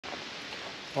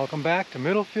Welcome back to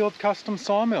Middlefield Custom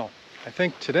Sawmill. I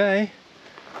think today,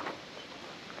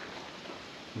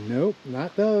 nope,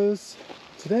 not those.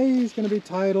 Today is going to be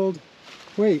titled,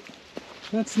 wait,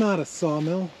 that's not a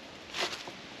sawmill.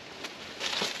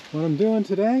 What I'm doing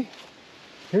today,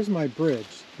 here's my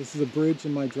bridge. This is a bridge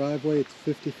in my driveway. It's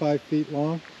 55 feet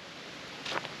long.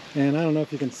 And I don't know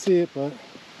if you can see it, but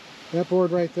that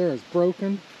board right there is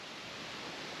broken.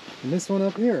 And this one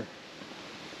up here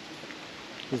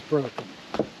is broken.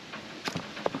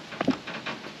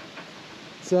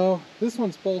 So this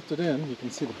one's bolted in. You can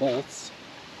see the bolts.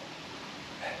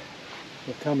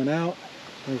 They're coming out.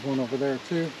 There's one over there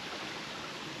too.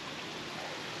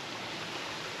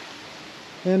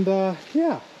 And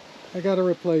yeah, I gotta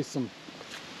replace them.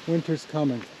 Winter's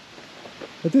coming.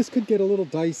 But this could get a little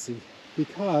dicey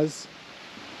because,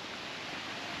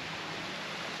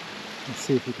 let's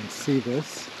see if you can see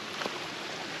this.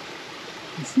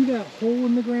 You see that hole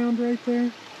in the ground right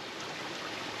there?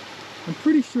 I'm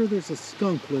pretty sure there's a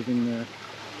skunk living there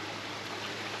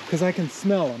because I can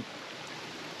smell him.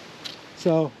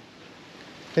 So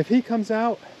if he comes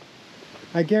out,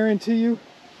 I guarantee you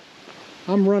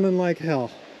I'm running like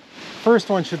hell. First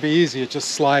one should be easy. It just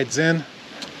slides in.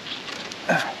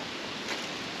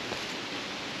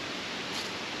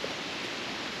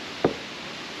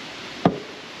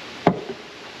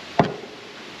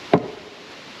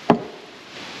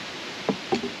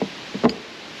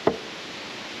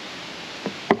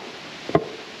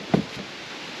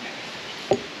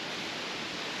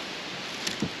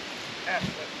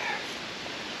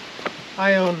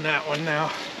 I own that one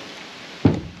now.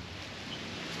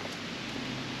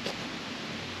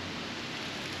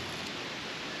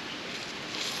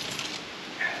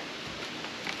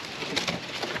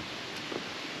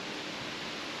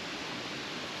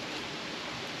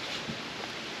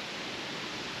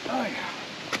 Oh yeah,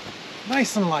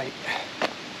 nice and light.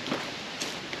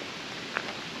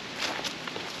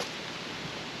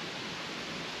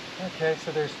 Okay,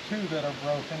 so there's two that are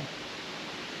broken.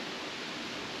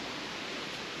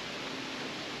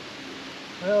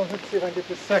 Well, let's see if I can get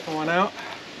this second one out.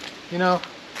 You know,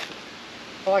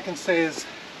 all I can say is,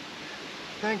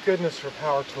 thank goodness for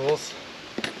power tools.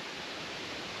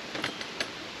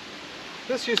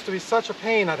 This used to be such a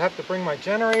pain. I'd have to bring my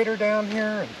generator down here.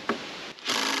 And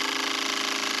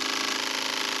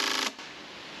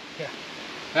yeah,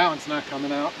 that one's not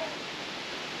coming out.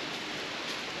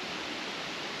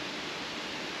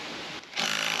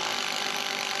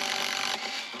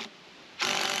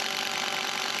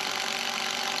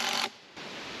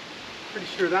 Pretty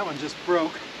sure that one just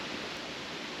broke.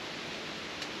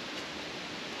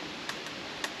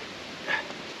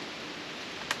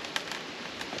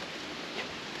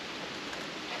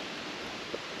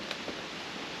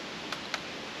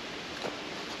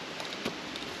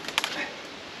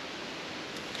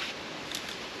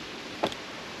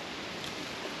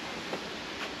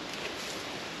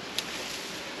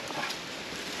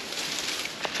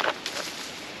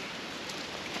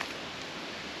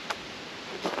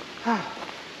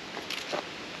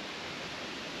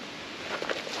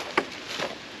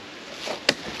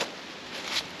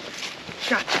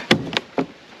 Gotcha.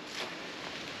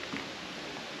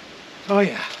 Oh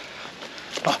yeah.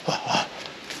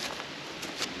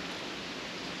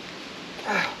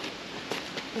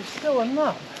 There's still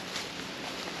enough.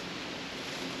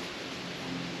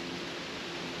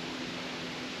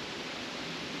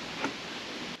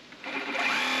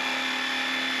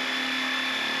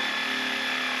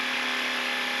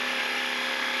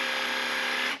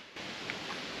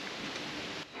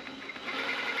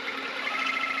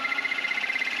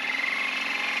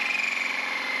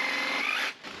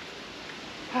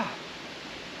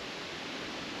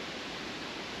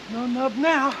 No nub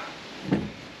now.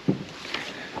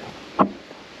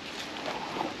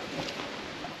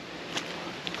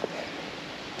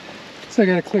 So I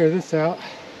gotta clear this out.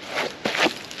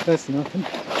 That's nothing.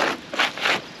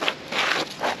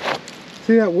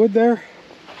 See that wood there?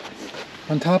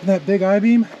 On top of that big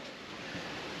I-beam?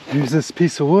 Here's this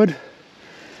piece of wood.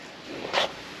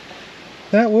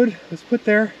 That wood was put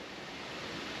there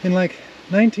in like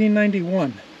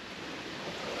 1991.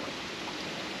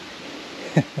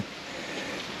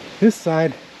 This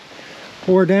side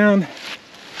wore down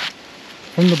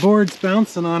from the boards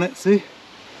bouncing on it, see?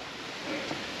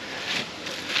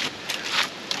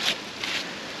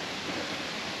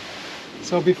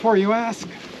 So before you ask,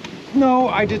 no,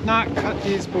 I did not cut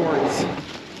these boards.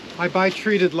 I buy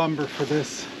treated lumber for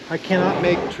this. I cannot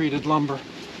make treated lumber.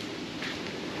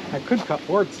 I could cut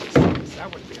boards this size,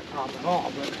 that wouldn't be a problem at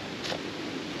all, but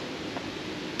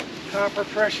copper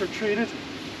pressure treated.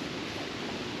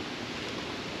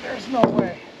 There's no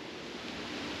way.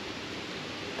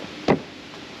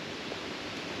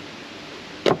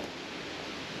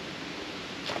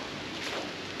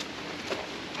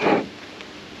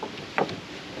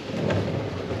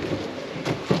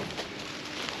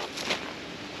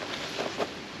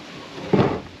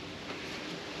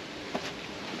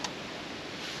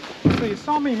 So you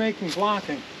saw me making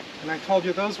blocking, and I told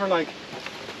you those were like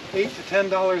 $8 to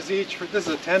 $10 each. This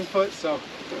is a 10-foot, so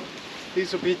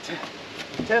these would be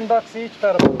 $10 each,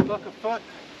 about $1 a foot.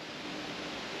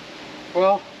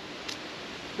 Well,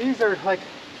 these are like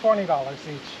 $20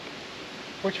 each,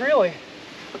 which really,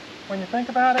 when you think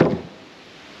about it,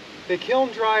 they kiln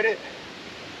dried it,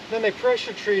 then they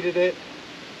pressure treated it,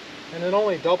 and it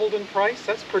only doubled in price.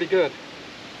 That's pretty good.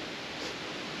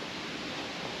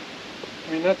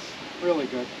 I mean, that's really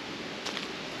good.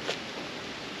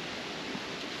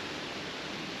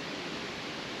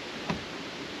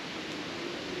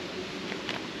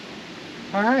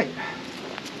 All right,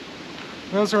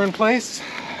 those are in place.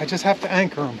 I just have to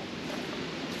anchor them.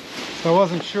 So I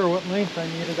wasn't sure what length I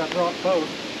needed. I brought both,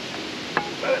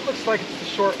 but it looks like it's the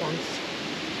short ones.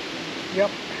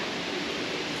 Yep.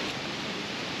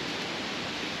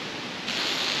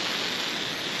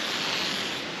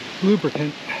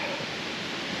 Lubricant.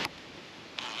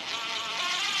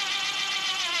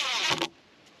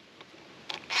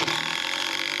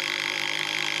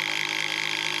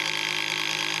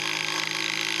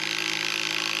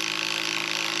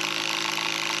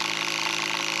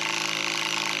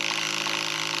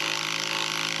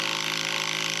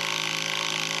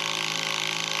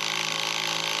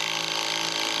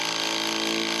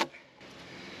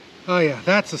 Oh yeah,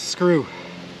 that's a screw.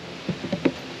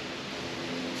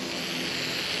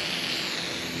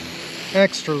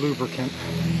 Extra lubricant.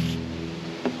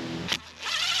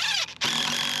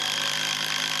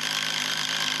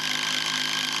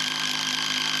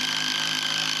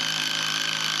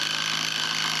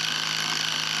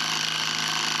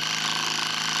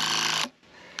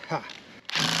 Ha.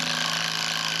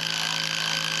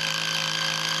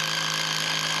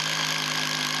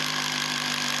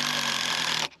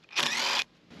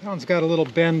 That one's got a little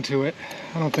bend to it.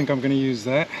 I don't think I'm going to use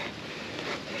that.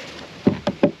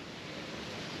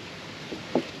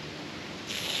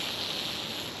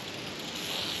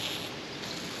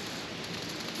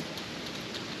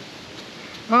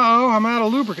 Uh-oh, I'm out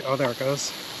of lubricant. Oh, there it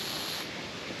goes.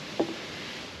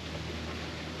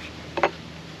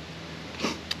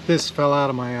 This fell out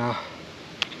of my,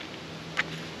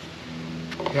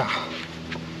 yeah,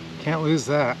 can't lose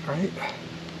that, right?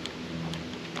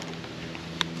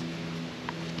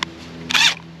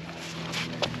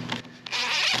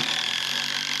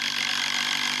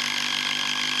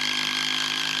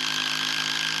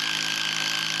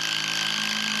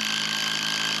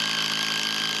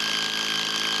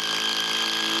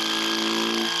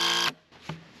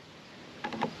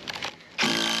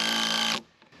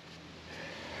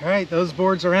 All right, those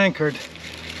boards are anchored.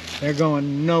 They're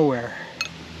going nowhere.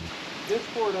 This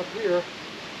board up here,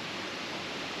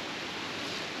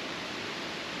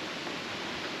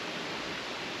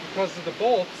 because of the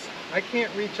bolts, I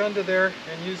can't reach under there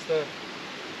and use the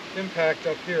impact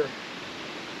up here.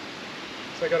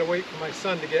 So I gotta wait for my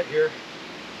son to get here.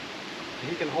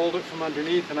 He can hold it from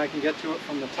underneath and I can get to it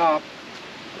from the top.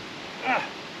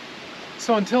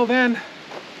 So until then,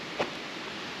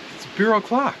 it's bureau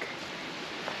clock.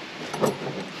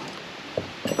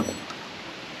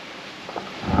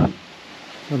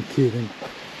 I'm kidding.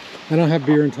 I don't have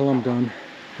beer until I'm done.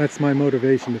 That's my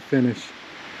motivation to finish.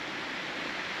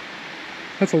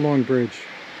 That's a long bridge.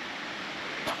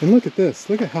 And look at this.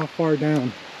 Look at how far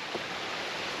down.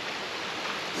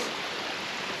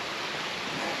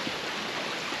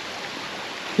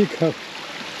 You go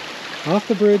off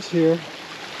the bridge here,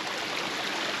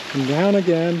 and down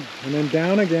again, and then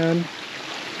down again.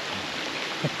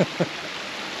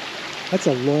 That's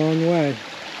a long way.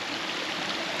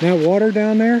 Now water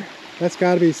down there, that's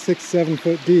got to be 6-7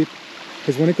 foot deep,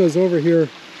 because when it goes over here,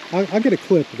 I'll get a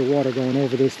clip of the water going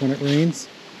over this when it rains.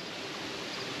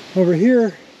 Over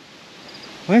here,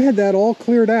 I had that all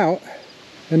cleared out,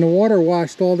 and the water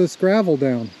washed all this gravel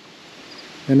down.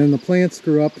 And then the plants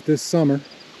grew up this summer,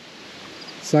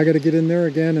 so I got to get in there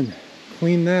again and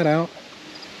clean that out.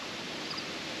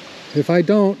 If I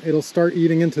don't, it'll start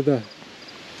eating into the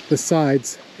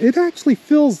sides. It actually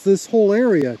fills this whole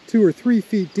area 2 or 3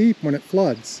 feet deep when it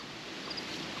floods.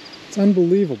 It's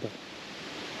unbelievable.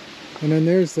 And then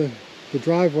there's the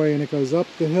driveway, and it goes up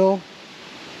the hill,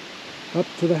 up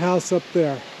to the house up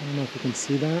there. I don't know if you can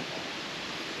see that.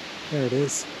 There it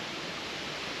is.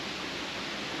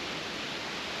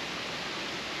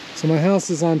 So my house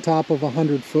is on top of a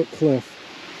 100-foot cliff.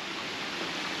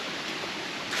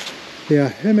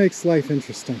 Yeah, it makes life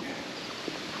interesting.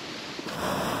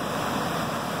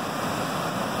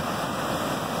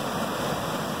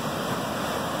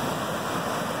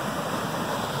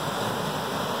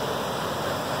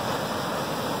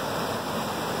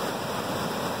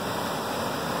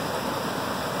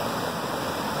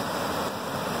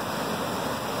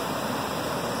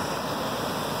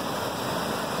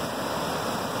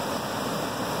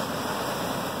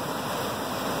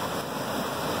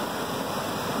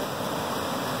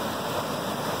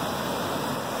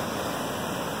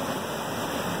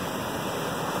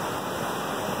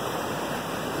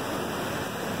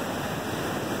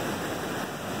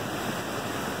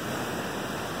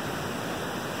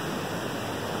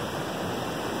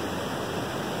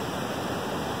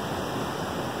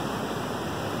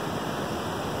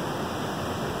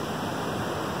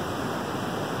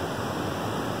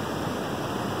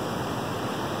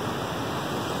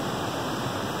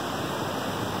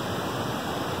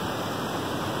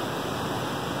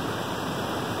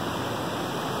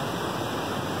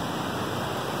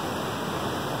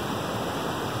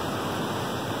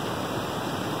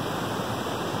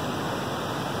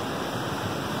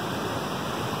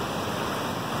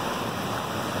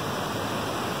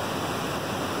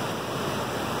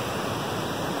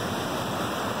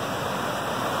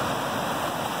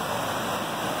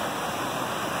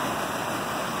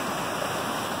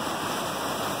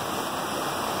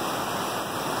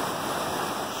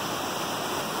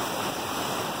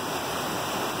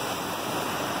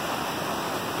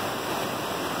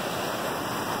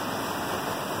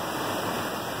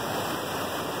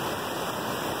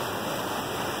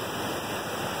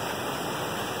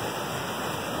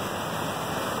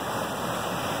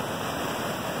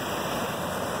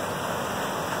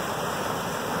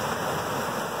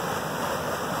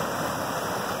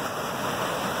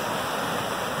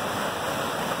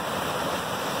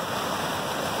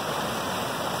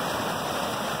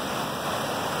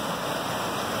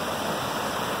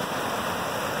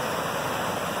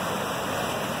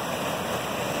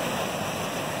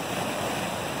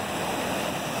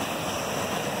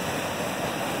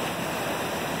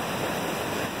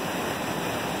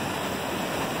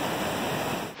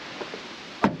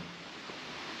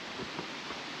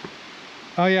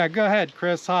 Oh yeah, go ahead,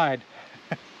 Chris, hide.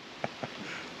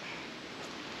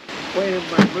 Way in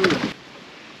my mood.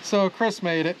 So Chris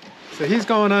made it. So he's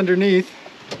going underneath.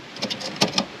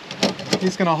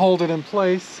 He's gonna hold it in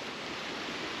place,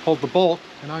 hold the bolt,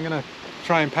 and I'm gonna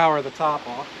try and power the top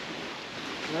off.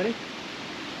 Ready?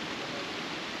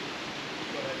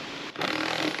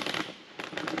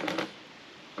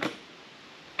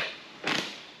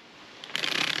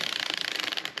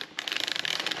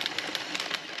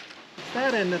 It's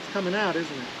that end that's coming out,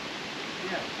 isn't it?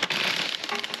 Yeah.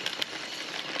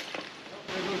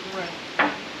 There goes the rest.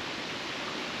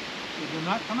 Did it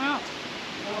not come out?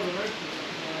 Oh, the rest of it.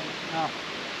 Oh.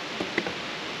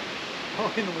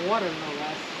 Oh, in the water, no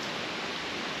less.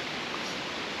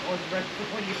 Or the rest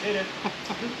of when you hit it.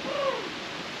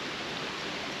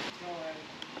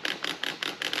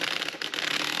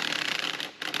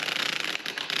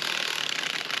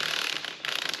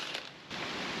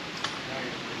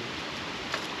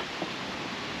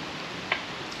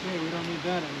 Okay, we don't need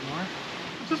that anymore.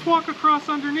 Just walk across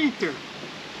underneath here.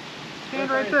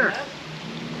 Stand right there.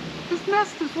 This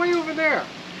nest is way over there.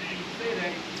 Yeah, you say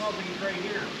that, it smells like it's right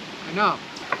here. I know.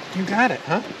 You got it,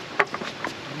 huh?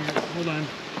 Alright, hold on.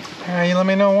 Alright, you let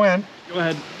me know when. Go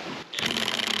ahead.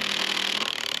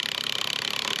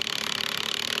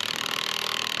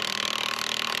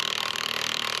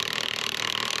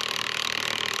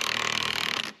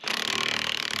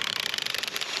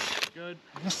 Good.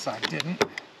 This side didn't.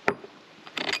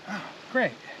 Oh,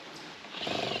 great.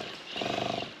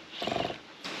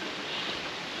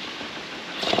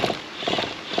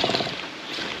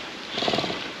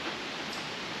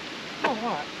 Oh,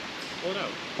 what? Hold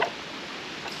out.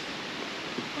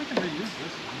 I can reuse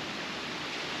this one.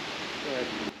 Go ahead.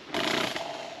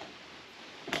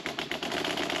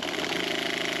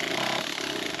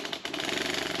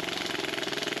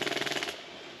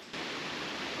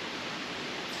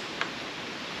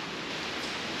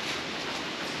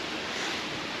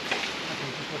 Okay,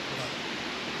 just lift it up.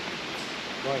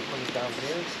 Why it comes down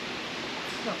here?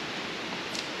 No.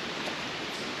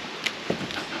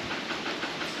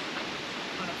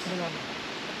 Put it on the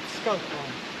skunk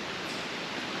line.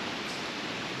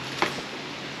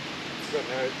 Good,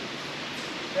 alright.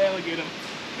 That'll get him.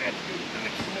 That's good.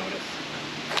 Nice notice.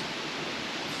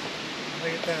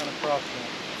 Lay it down across that.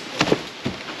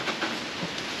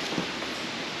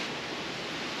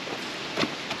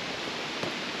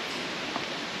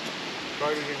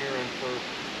 Spiders in your end first.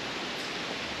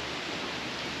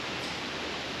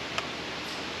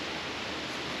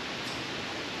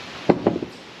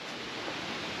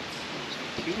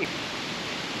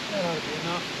 That ought to be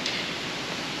enough.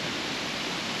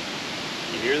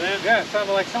 You hear that? Yeah, it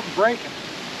sounded like something breaking.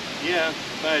 Yeah,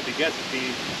 if I had to guess, it'd be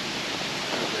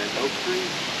an oak tree.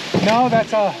 No,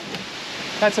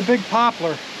 that's a big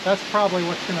poplar. That's probably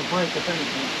what's going to break if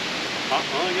anything.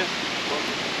 Well, I guess.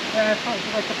 Yeah, it's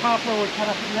like the poplar we cut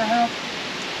up at your house.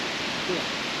 Yeah.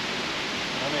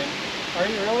 I mean, are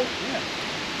you really? Yeah.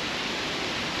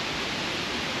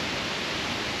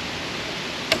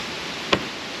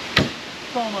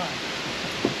 So am I.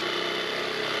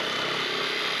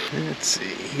 Let's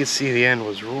see. You can see the end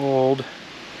was rolled,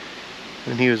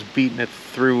 and he was beating it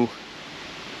through.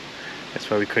 That's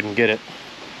why we couldn't get it.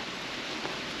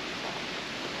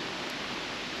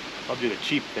 I'll do the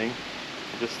cheap thing.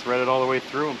 Just thread it all the way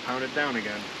through and pound it down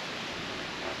again.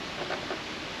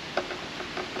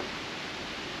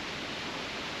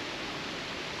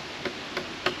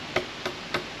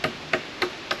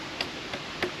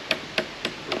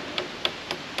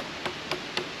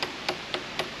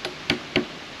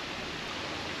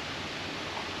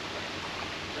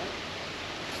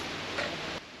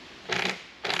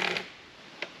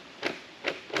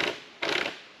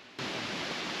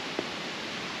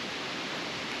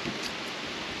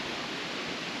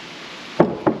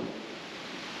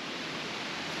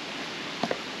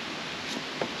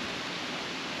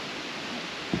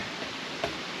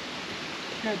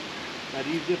 Good. Now, do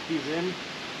you zip these in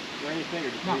or anything, or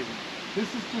just No. leave them?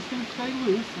 This is just going to stay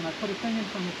loose, and I put a thing in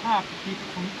from the top to keep it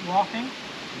from rocking,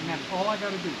 and that's all I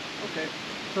got to do. Okay.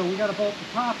 So we got to bolt the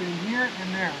top in here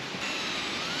and there.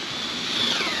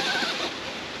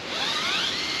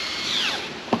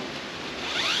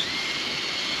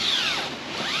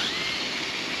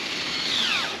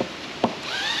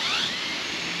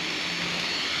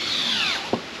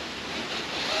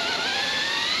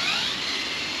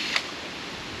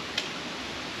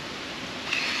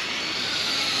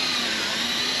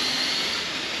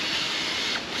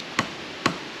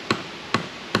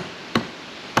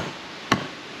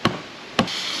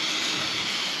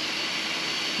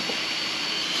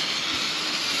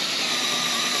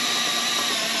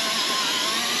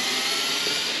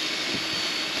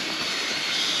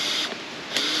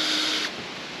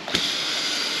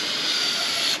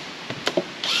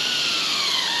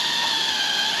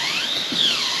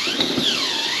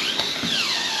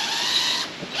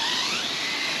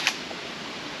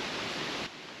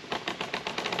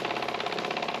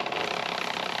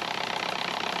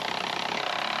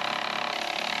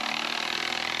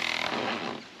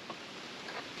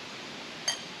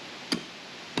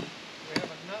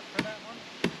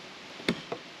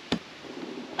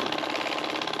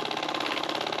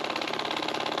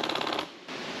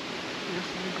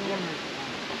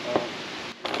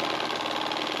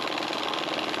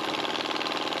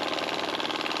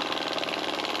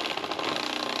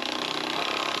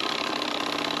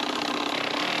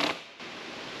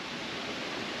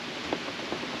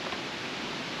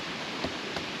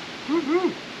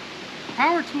 Woohoo!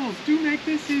 Power tools do make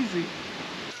this easy.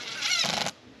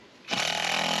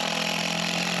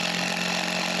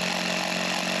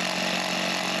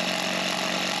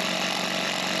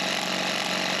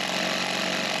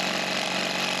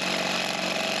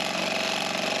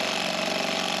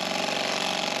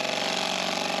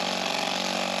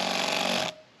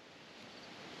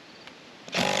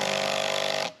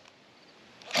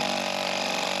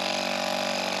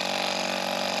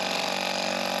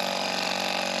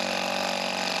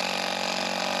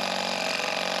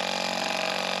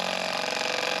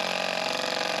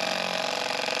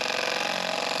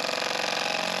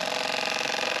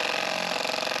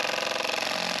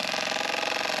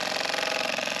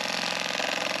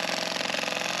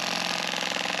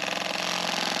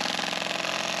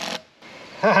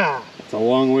 Haha! It's a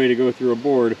long way to go through a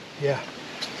board. Yeah.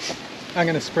 I'm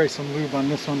going to spray some lube on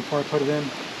this one before I put it in.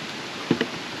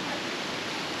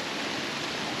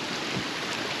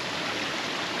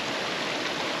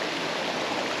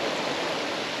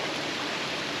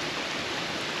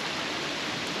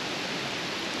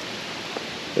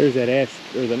 There's that ash,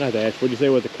 or not the ash, what'd you say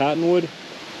was the cottonwood?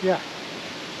 Yeah.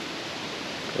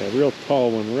 Yeah, real tall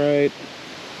one right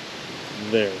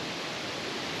there.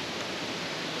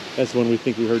 That's the one we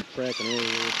think we heard cracking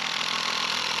earlier.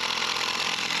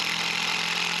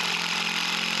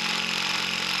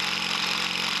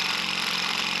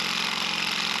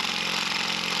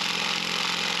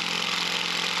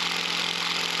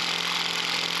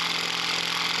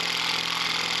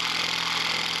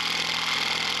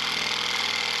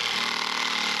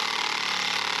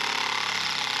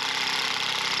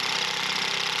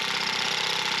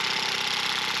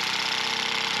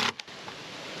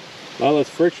 A lot less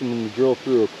friction when you drill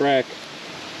through a crack.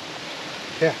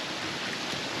 Yeah.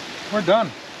 We're done.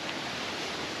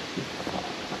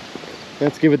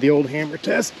 Let's give it the old hammer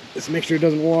test. Let's make sure it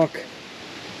doesn't walk.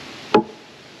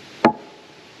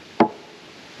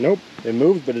 Nope, it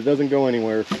moves, but it doesn't go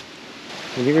anywhere.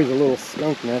 And here's a little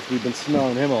skunk nest. We've been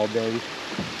smelling him all day.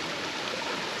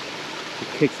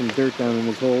 Kick some dirt down in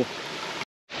his hole.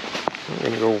 We're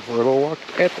gonna go for a little walk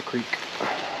at the creek.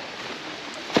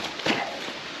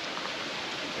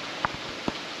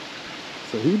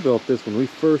 So he built this when we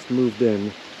first moved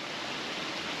in.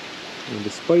 And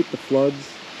despite the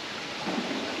floods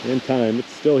and time,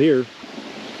 it's still here.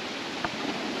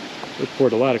 They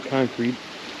poured a lot of concrete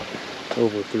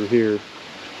over through here.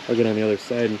 I'll get on the other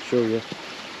side and show you.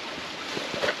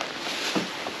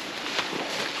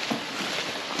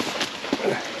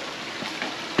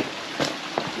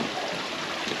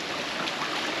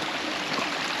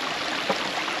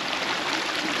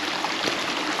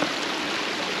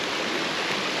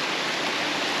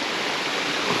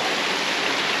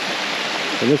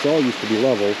 And this all used to be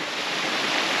level.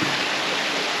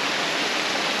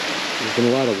 There's been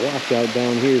a lot of washout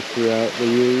down here throughout the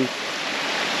years.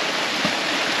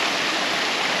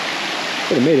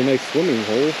 Could have made a nice swimming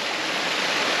hole.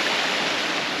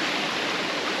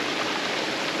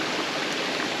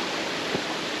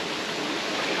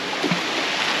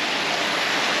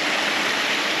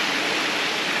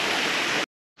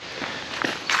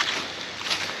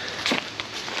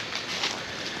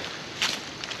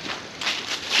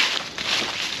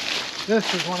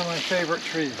 This is one of my favorite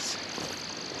trees.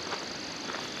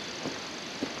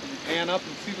 You pan up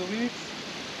and see the leaves?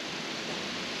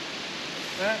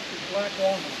 That is black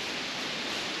walnut.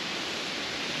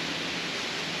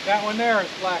 That one there is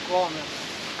black walnut.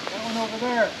 That one over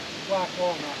there is black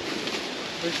walnut.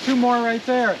 There's two more right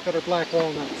there that are black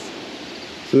walnuts.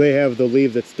 So they have the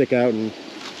leaves that stick out and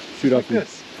shoot Like up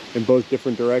this. in both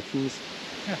different directions.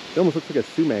 Yeah. It almost looks like a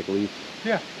sumac leaf.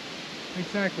 Yeah,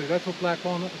 exactly. That's what black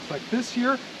walnut looks like. This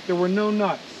year, there were no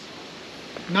nuts.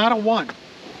 Not a one.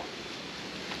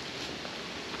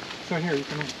 So here, you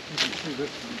can see this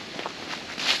one.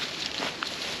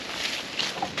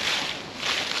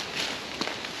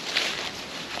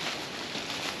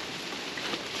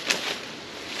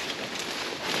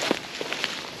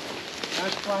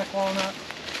 That's black walnut.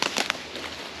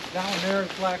 That one there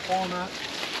is black walnut.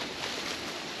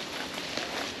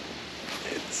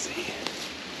 Let's see.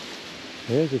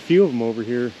 There's a few of them over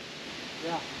here.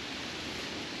 Yeah.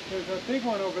 There's a big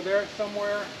one over there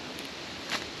somewhere.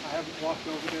 I haven't walked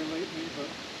over there lately, but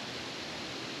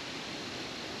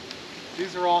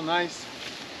these are all nice.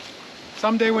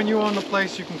 Someday when you own the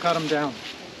place, you can cut them down.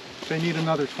 They need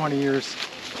another 20 years.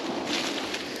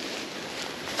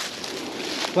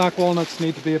 Black walnuts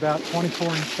need to be about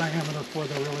 24-inch diameter before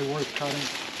they're really worth cutting.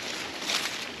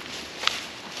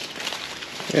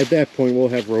 At that point, we'll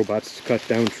have robots to cut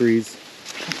down trees.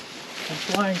 And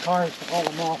flying cars to haul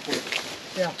them off with.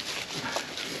 Yeah.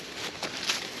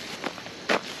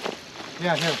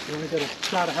 Yeah, here, you want to get a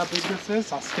shot of how big this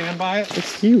is? I'll stand by it.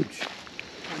 It's huge.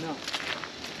 I know.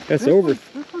 That's over.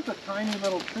 This was a tiny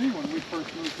little tree when we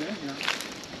first moved in here.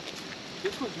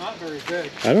 This was not very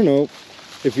big. I don't know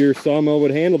if your sawmill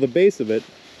would handle the base of it.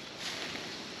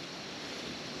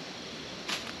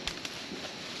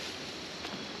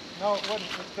 No, it wouldn't.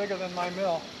 It's bigger than my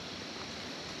mill.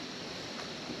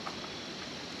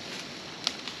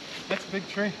 That's a big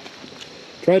tree.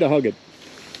 Try to hug it.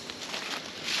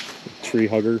 Tree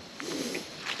hugger.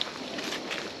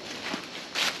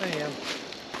 I am.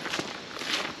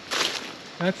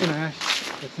 That's an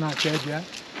ash. It's not dead yet.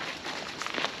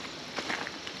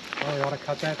 Probably ought to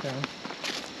cut that down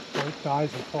so it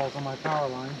dies and falls on my power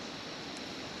lines.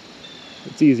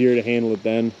 It's easier to handle it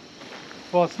then.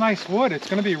 Well, it's nice wood. It's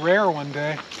going to be rare one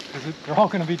day because they're all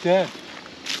going to be dead.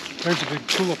 There's a big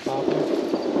tulip poplar.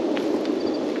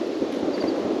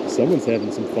 Someone's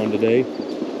having some fun today.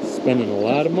 Spending a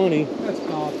lot of money. That's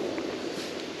Bob.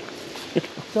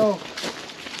 So,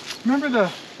 remember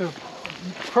the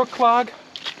crook log?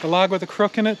 The log with the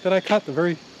crook in it that I cut? The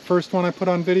very first one I put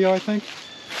on video, I think?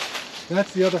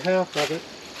 That's the other half of it.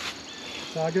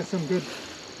 So I'll get some good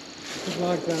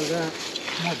logs out of that.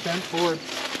 More bent board.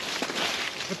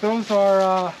 But those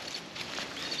are,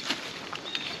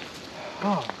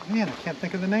 oh man, I can't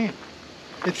think of the name.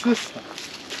 It's this stuff.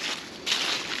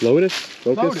 Lotus?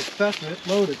 Locust? Lotus, that's it,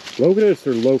 lotus. Locust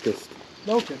or locust?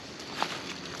 Locust.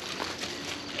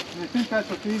 And I think that's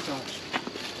what these are.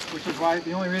 Which is why,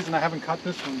 the only reason I haven't cut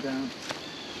this one down.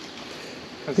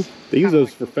 They use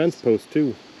those for fence posts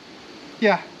too.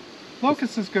 Yeah.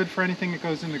 Locust is good for anything that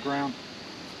goes in the ground.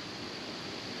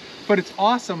 but it's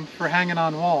awesome for hanging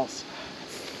on walls.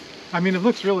 I mean, it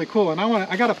looks really cool, and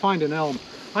I gotta find an elm.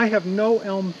 I have no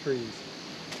elm trees,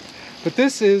 but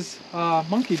this is a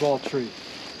monkey ball tree,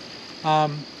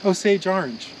 Osage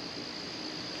orange.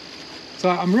 So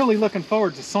I'm really looking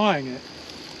forward to sawing it.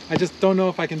 I just don't know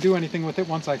if I can do anything with it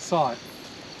once I saw it.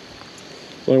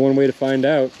 Only one way to find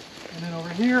out. And then over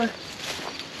here, I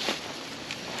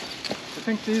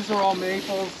think these are all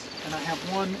maples, and I have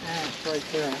one ash right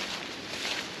there.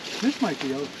 This might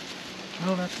be oak.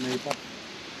 No, that's maple.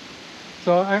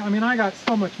 So, I mean, I got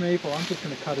so much maple, I'm just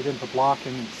going to cut it into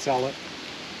blocking and sell it.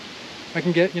 I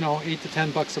can get, you know, 8 to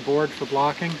 10 bucks a board for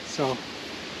blocking. So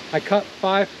I cut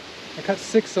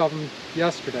 6 of them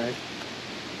yesterday.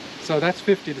 So that's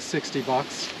 50 to 60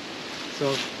 bucks.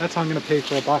 So that's how I'm going to pay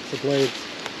for a box of blades.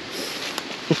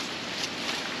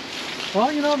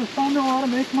 Well, you know, the sawmill ought to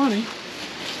make money.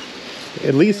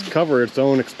 At least cover its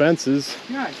own expenses.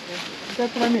 Yeah,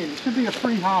 that's what I mean. It should be a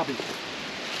free hobby.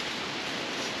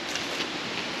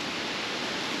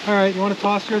 All right, you want to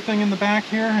toss your thing in the back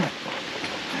here?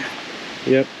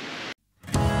 Yep.